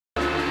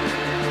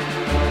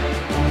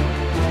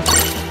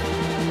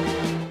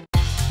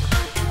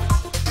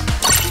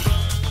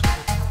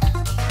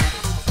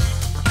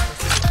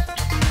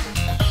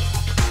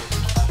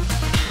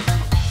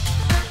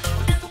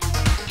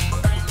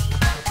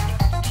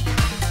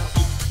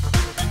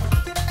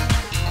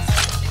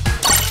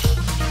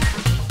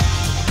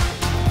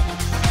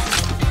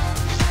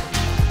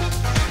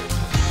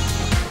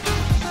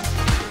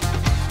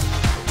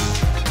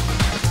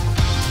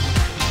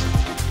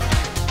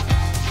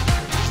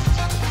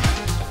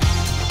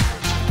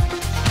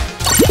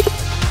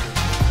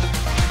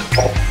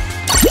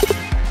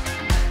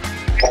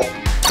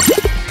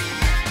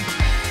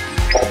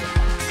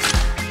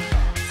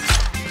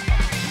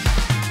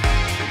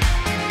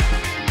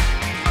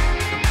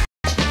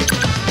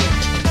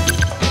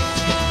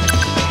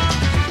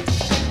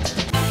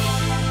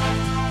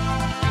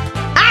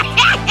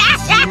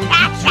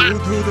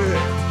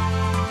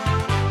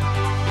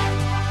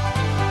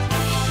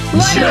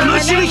邪魔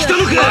しに来た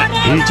のか。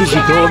一時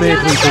同盟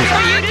分党許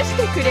し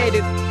てくれ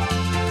る。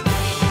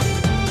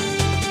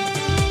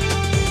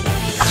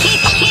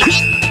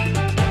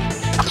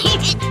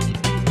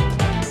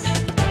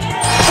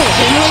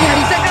俺のやり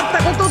たかった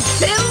こと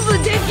全部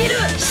できる。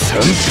3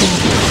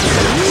分。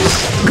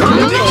ガノ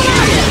ガノ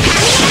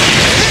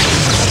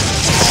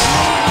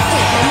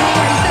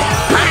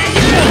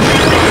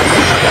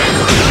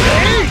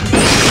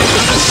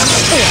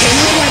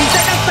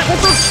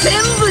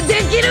全部で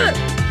きる。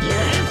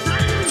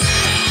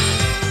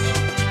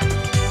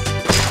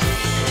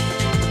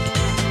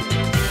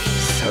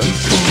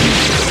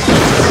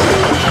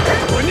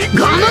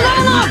ガノガ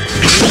ノ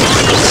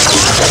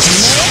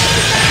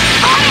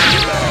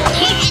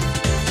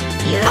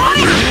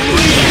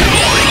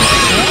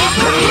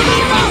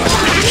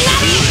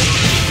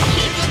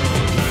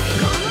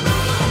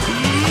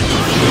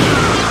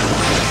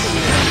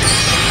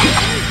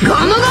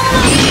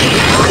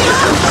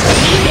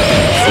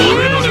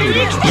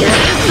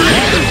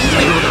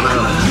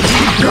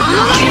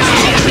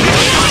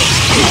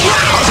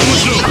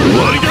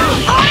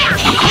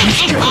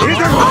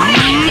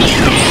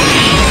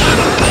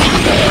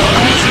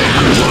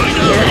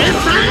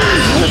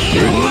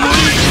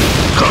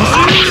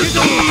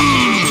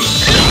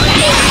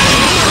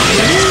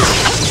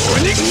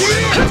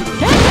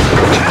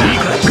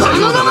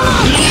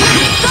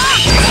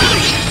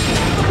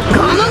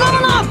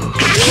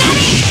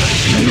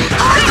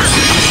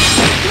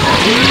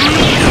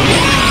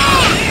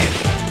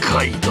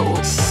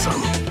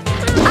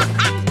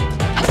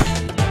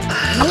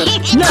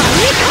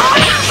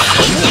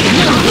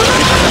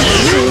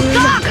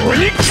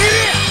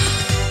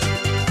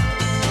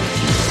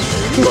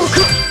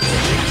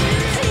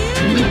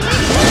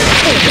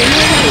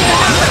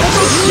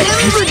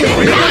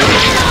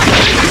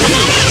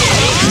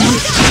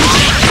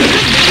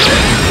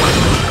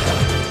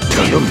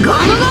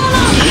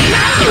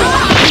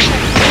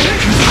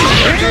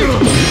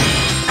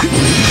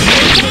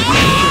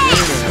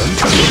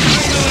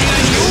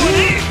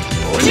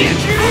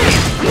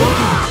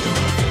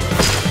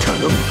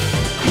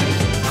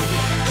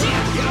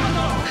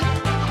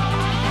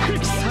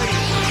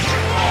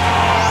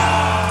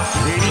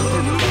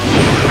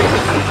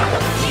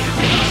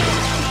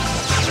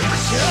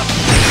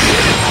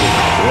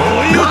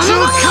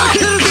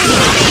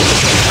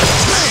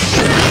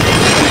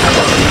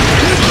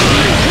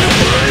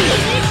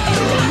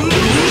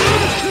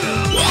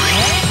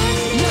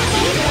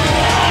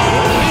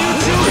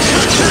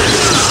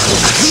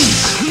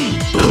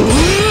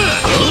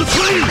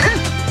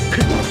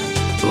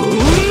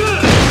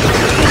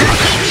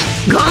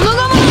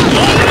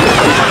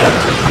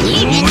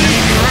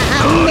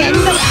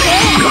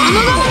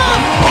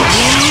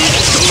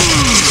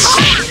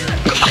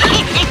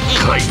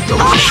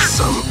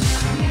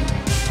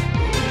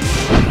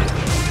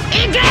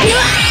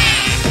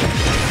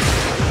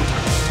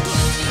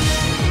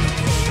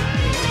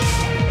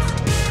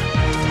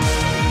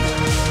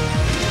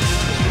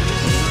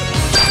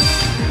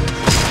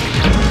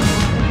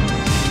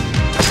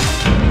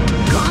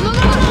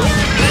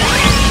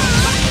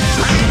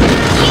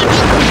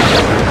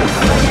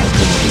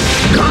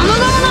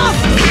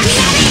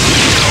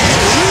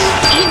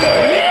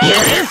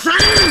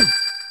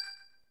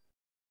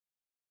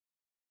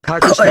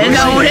これ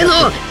が俺の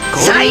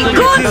最高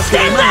地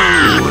点だ。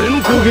俺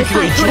の攻撃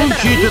が一番効い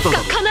てただ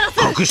ろ。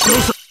隠しろ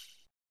さ。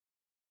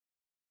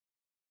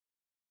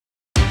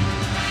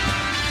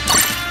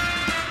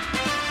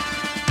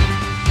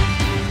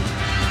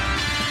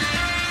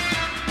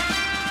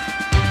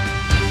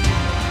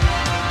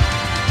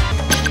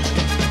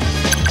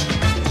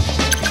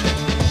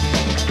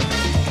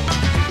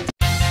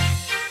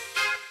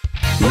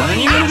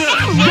何者だ。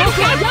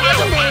僕はヤマ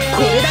トで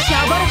これだけ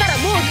暴れたら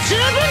もう十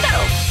分だ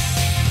ろ。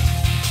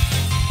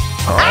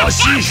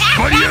足引っ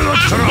張りやがっ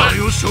たら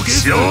承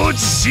知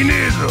しね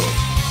えぞ。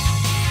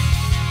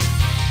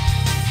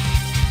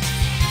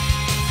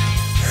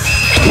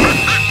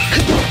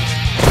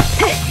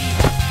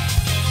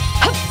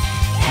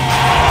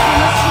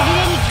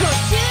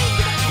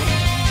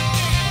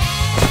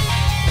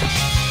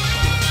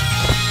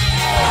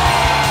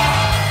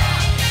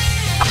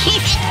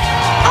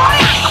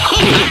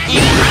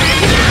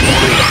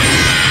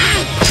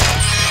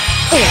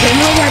俺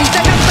のやりた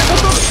かった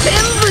こと全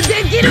部で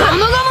きる。ガノ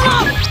ガノ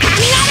の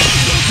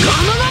ガ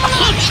ノガノ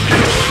の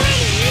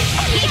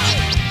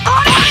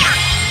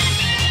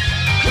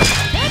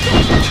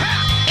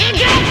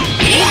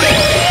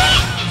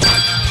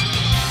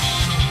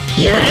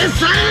許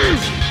さん。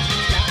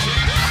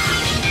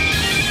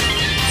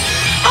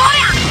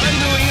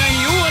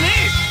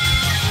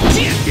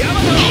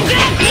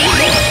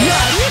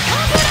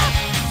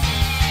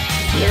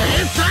許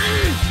さん。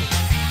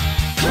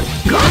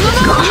ガノ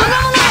ガノガノガ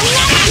ノ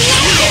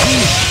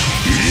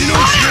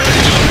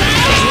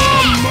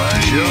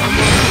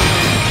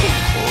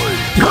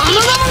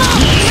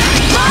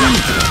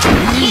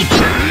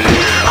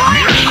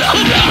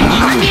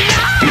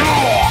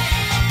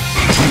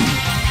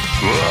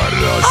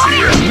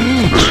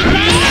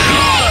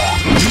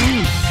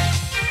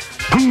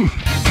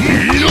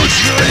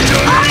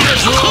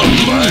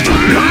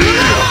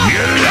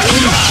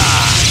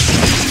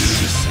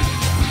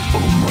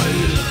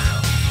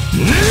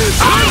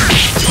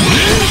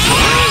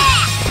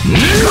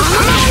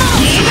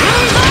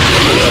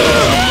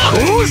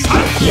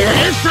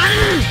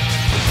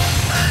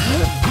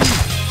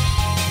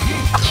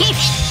ゴ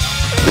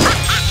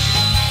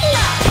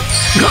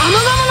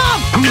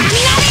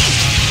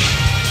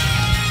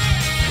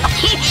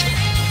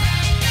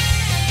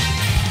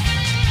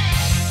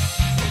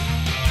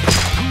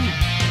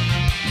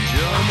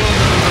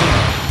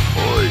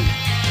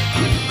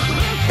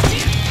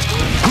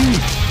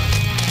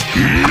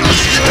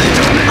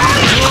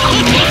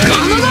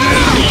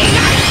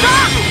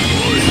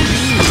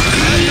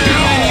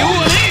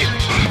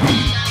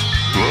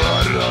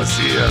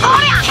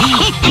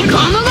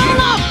ムゴム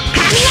の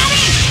雷。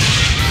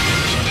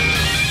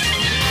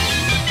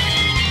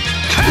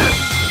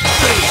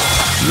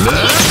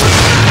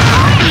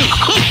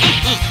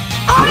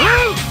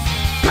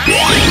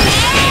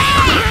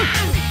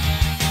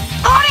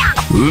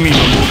海の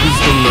木図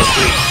となって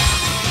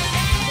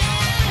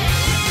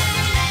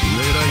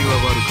狙いは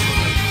悪くも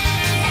ない。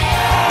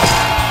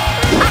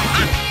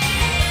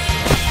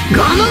ゴ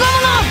ムゴム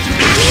の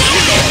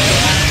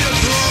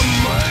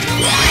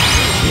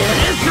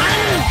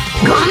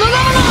ゴムゴムの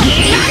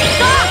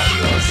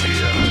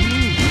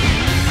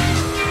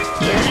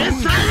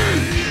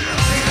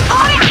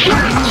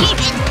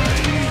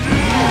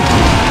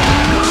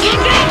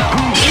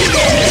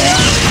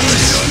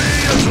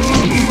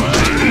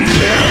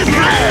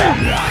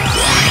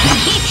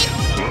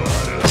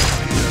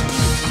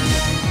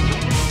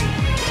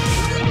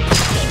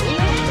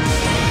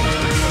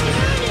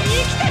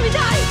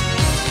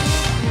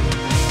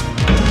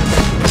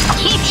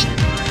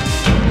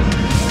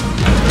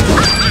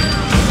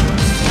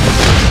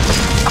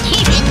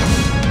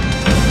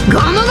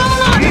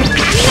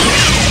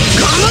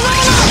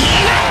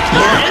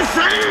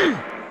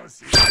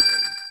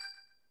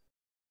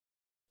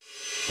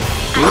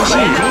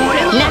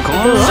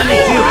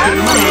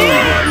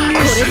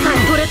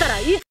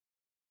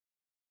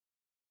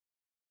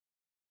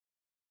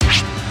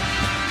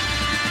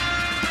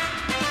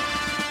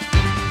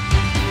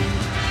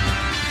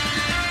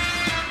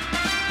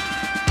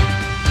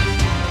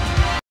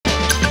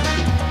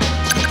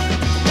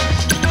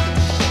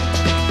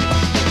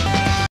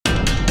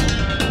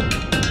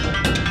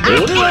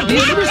俺はビ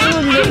ジネス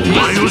マンになる。お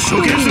前を処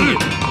刑する。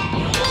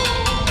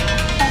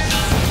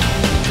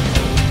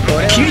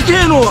聞いて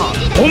えのは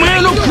おめ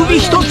えの首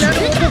一つ。あ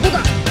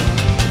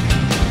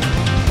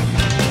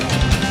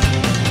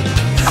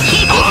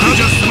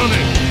じゃ済まね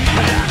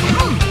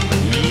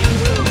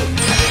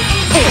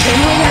俺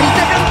のやり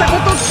たかったこ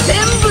と全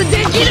部で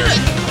きる。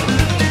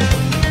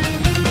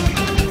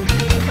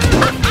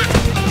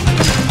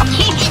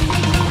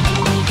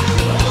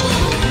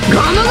ゴ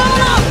ムゴム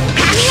の雷。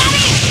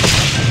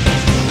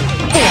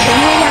俺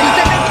のやり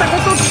たかったこ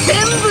と全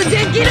部で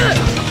きる。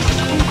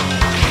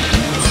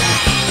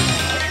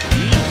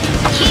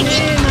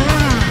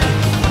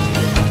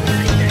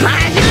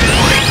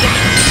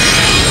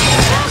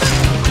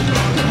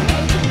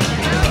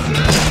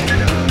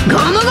ゴ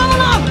ムゴム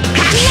の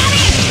雷。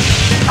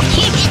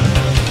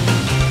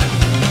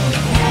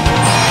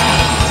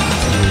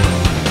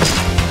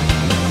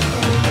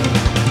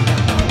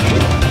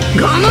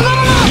ゴムゴム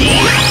の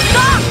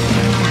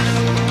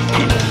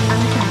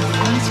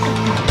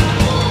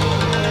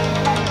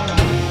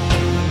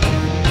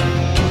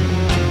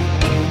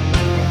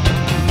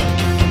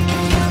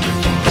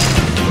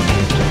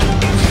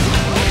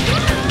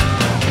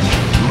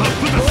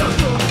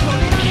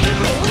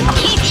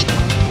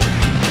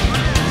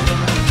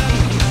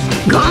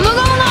ゴムゴム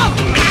の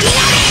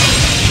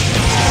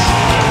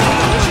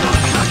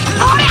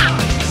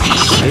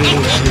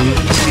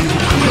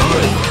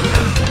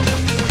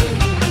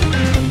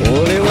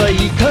俺は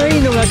痛い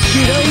のが嫌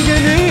いで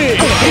ね。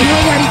俺の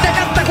やりたか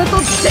ったこと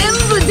全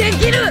部で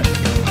きる。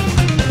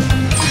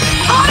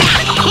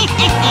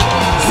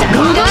ゴ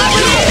ムゴムの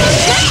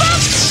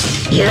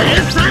許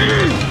さん。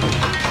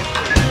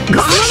ゴ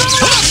ムゴムの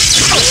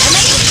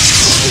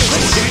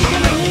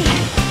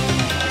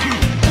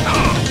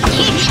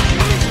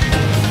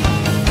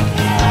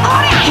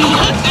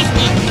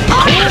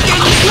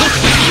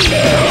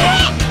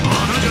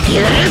許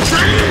さ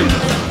ん。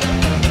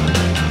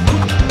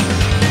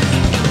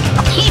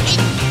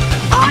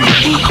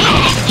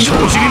調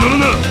子に乗る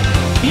な。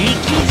粋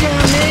じゃ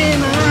ねえ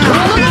な。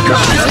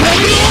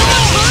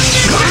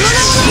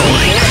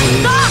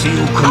強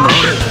くなれ。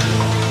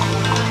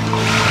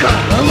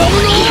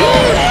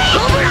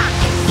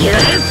許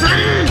さん。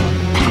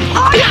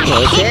強く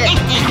な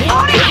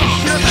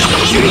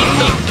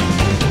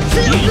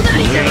りた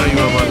い。狙いは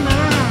悪く。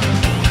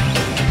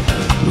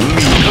海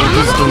の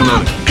木図とな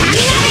る。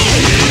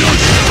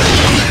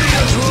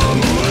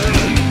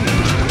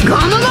ゴ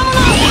ムゴムの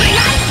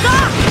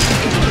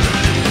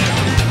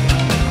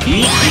粋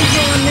じ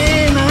ゃね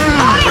えな。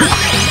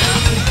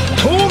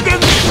峠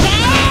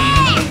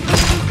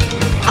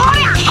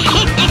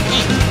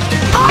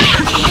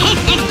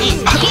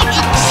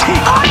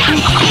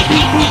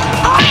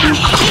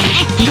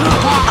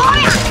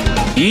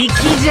粋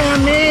じゃ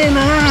ねえな。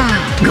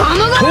ゴム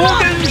ゴムの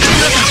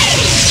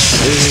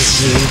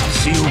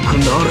強く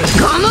なれ。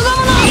ゴムゴ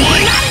ムの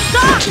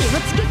気を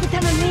つけてた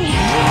のに。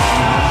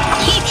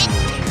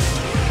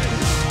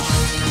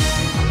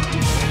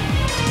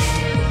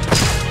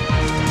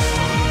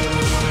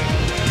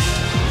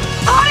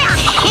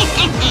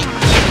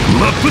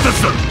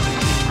つだ。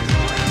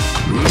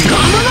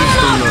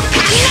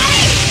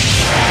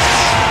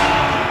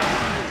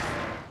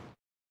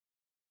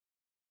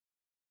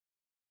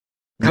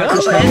隠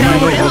した者の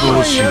ほど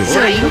を知る。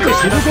サインク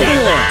すること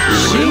を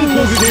深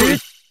刻で。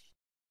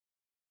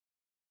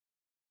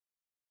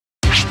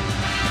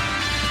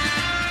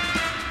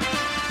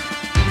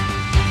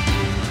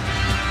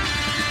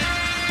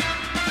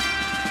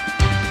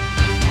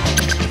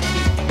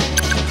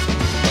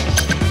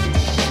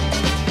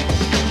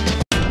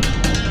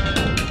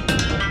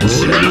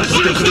俺の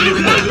実力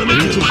眺め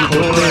てる。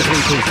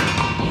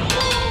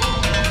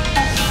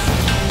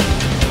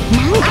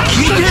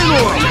聞いてえのは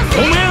お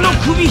めえの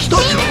首一つ。行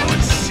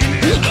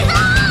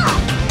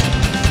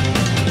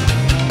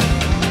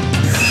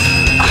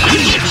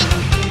くぞ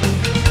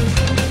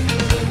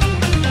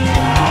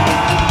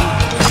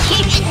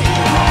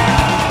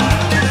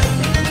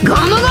ゴム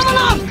ゴムの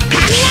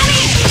雷。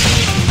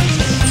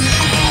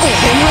俺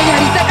のや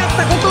りたかっ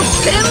たこと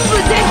全部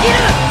できる。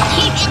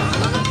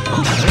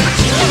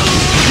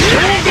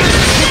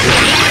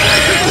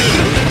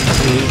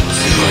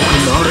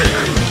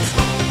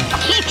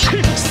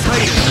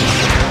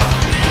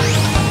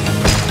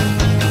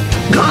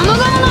ゴムゴムの雷。ゴムゴ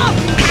ムの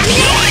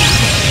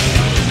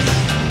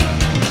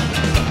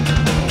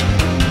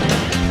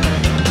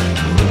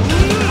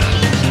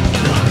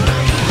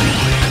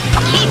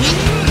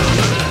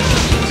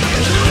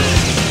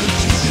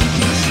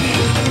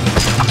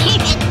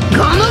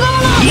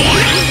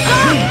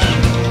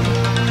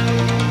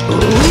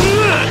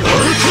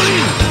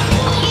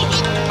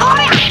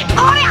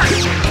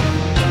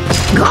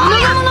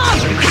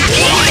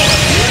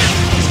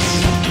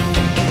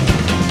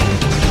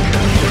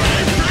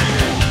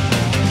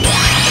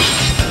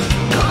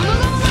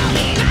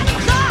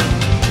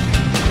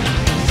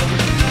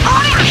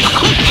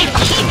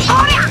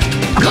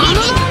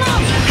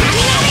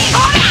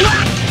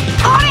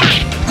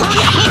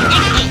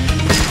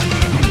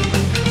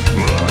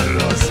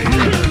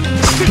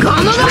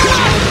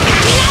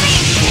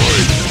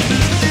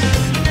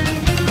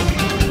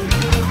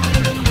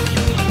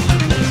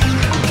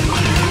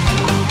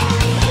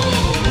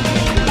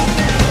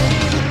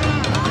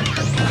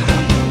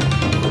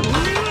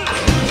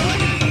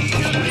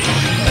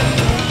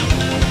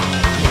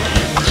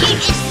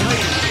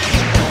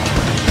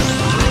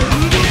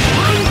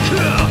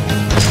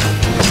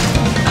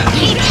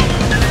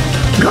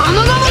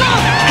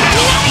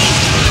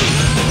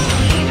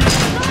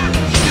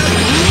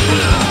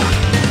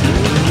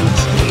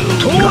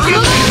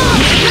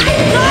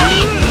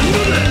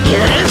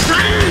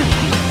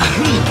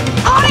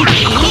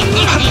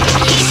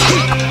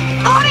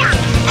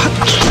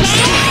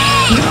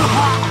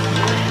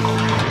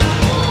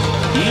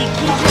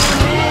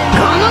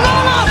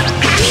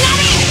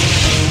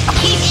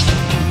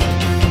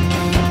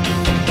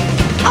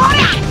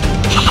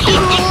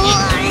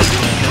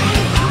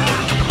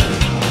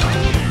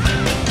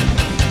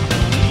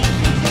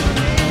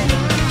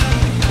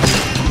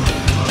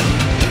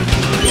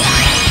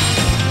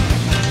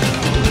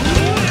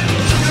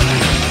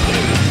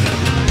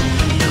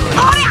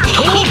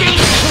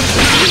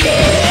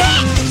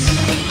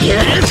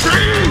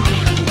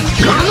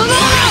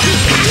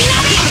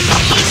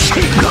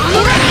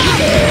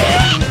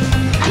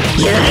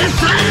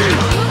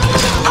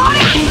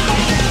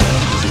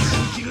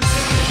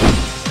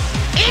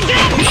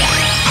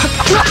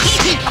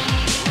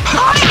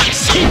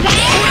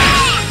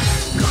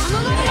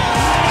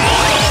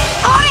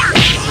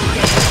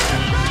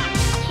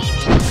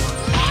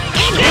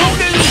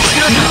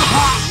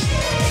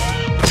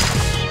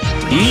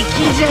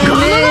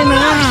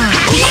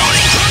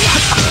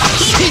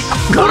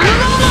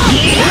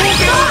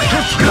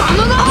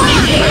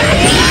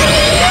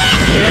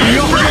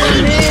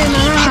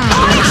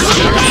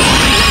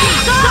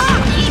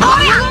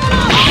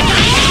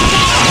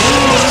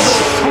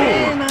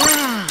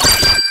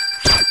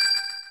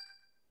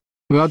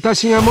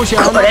私がもし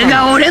あなたこれ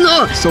が俺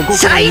の最高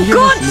地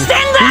点だ。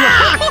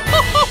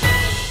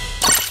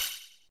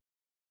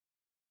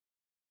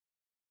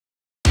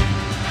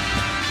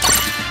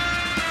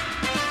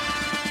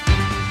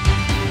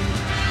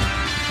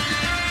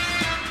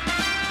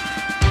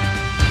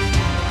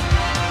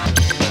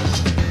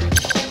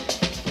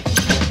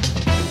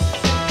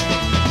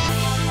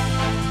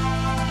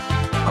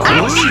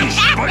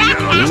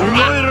お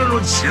前ら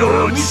の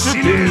力を見せて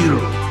み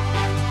ろ。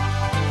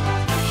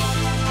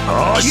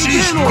足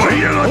引っ張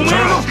りやがった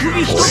ら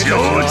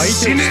承知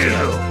しねえぞ。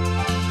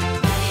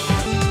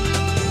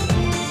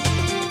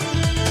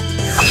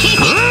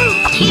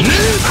始め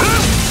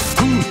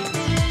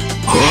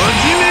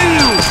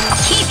よ。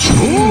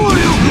暴力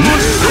の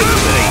世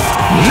界。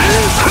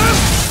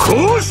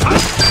降参。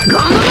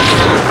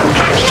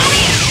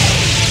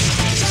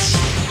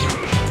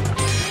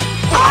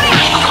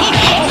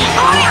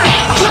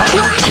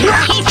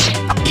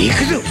行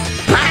くぞ。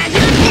何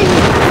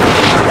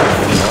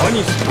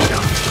するんだ。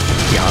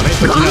やめ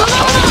ときな。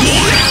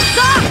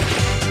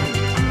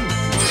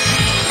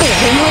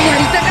俺のや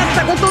りたかっ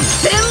たこと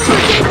全部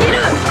でき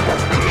る。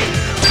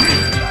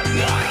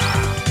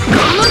ゴム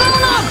ゴムの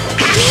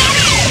雷。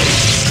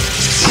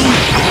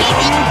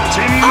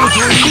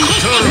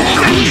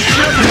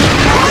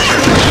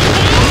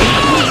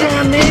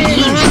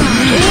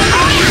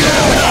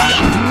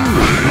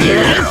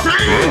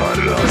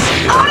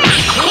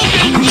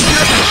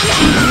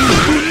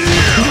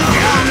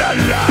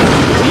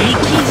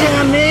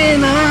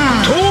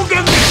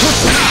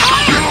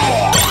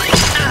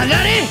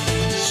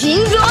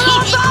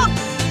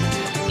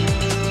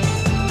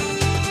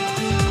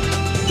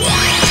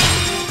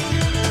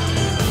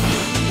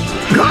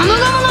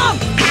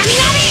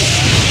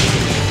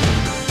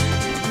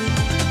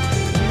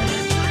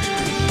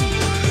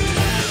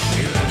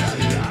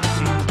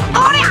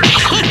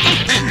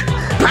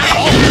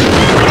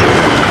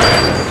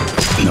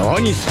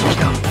何する気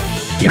だ。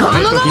ガ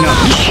ノガノ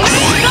の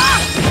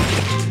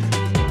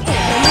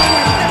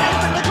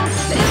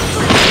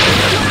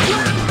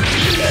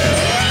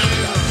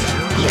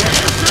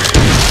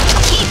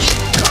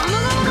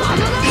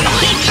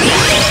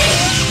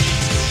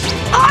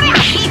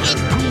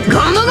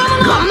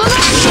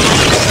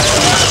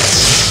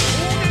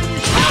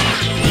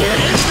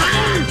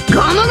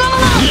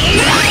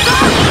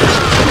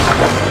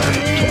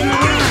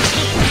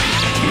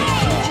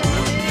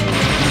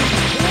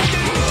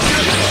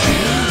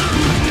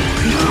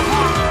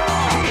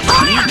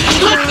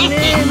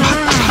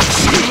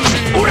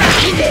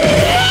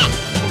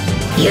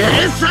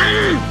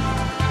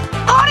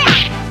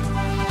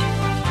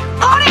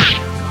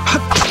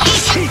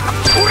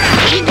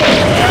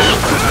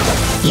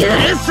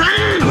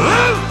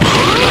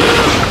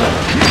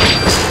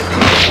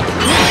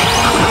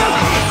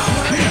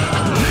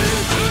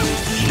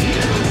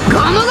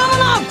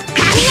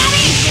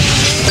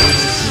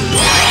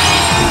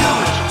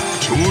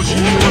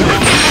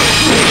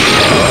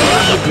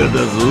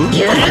だぞ。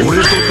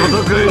俺と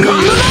戦える。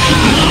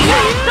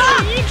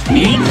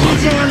いい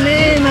じゃ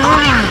ねえな。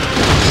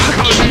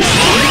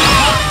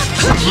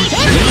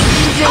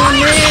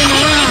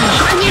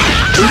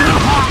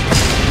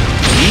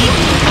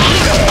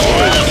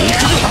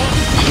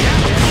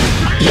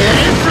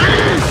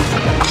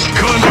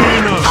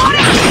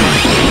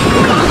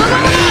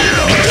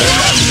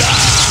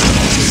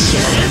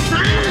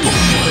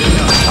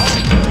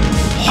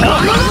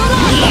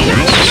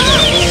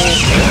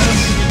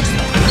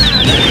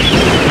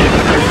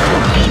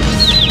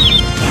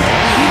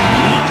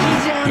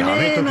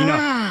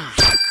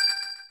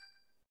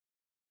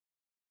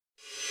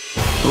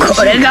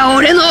これが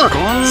俺の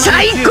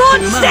最高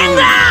地点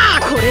だ。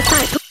これさ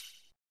え